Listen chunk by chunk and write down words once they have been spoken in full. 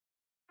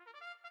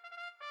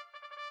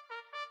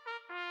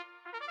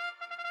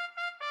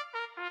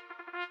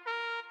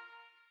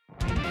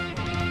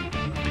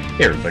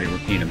Hey everybody,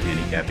 Rick Needham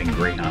handicapping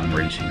greyhound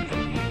racing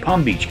from the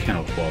Palm Beach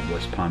Kennel Club,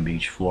 West Palm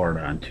Beach,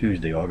 Florida on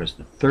Tuesday, August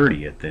the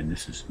 30th, and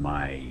this is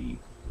my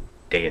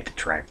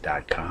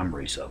dayatthetrack.com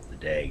race of the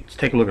day. Let's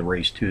take a look at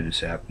race 2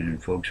 this afternoon,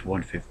 folks.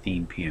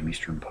 1:15 p.m.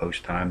 Eastern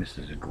Post Time. This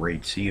is a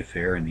grade C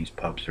affair, and these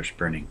pups are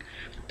sprinting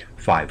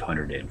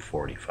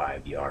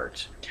 545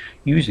 yards.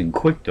 Using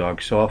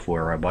QuickDog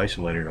software, I've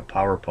isolated a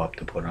power pup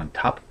to put on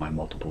top of my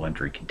multiple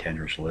entry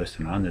contenders list,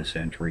 and on this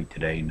entry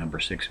today, number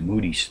 6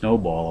 Moody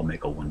Snowball, I'll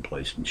make a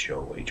one-place and show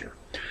wager.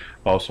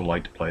 I also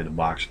like to play the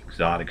box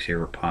exotics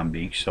here at Palm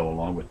Beach, so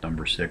along with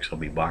number 6, I'll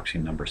be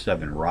boxing number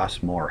 7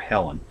 Rossmore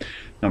Helen,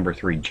 number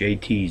 3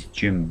 JT's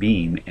Jim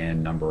Beam,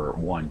 and number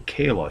 1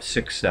 Kayla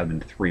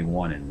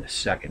 6731 in the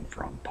second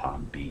from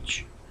Palm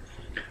Beach.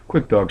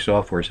 QuickDog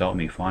software has helped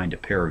me find a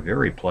pair of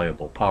very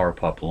playable Power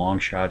Pup long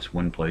shots.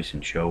 Win, place,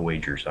 and show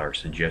wagers are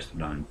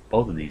suggested on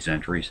both of these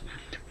entries.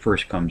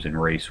 First comes in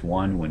race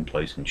 1, win,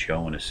 place, and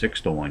show, and a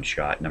 6-to-1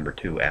 shot, number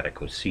 2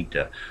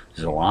 Atacosita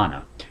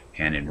Zalana.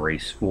 And in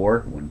race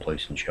 4, win,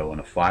 place, and show, and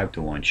a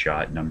 5-to-1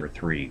 shot, number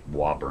 3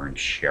 Waburn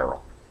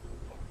Cheryl.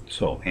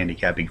 So,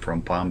 handicapping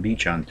from Palm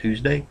Beach on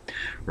Tuesday,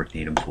 Rick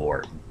Needham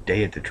for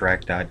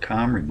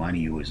dayatthetrack.com,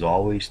 reminding you as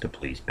always to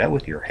please bet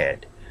with your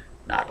head,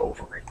 not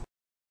over it.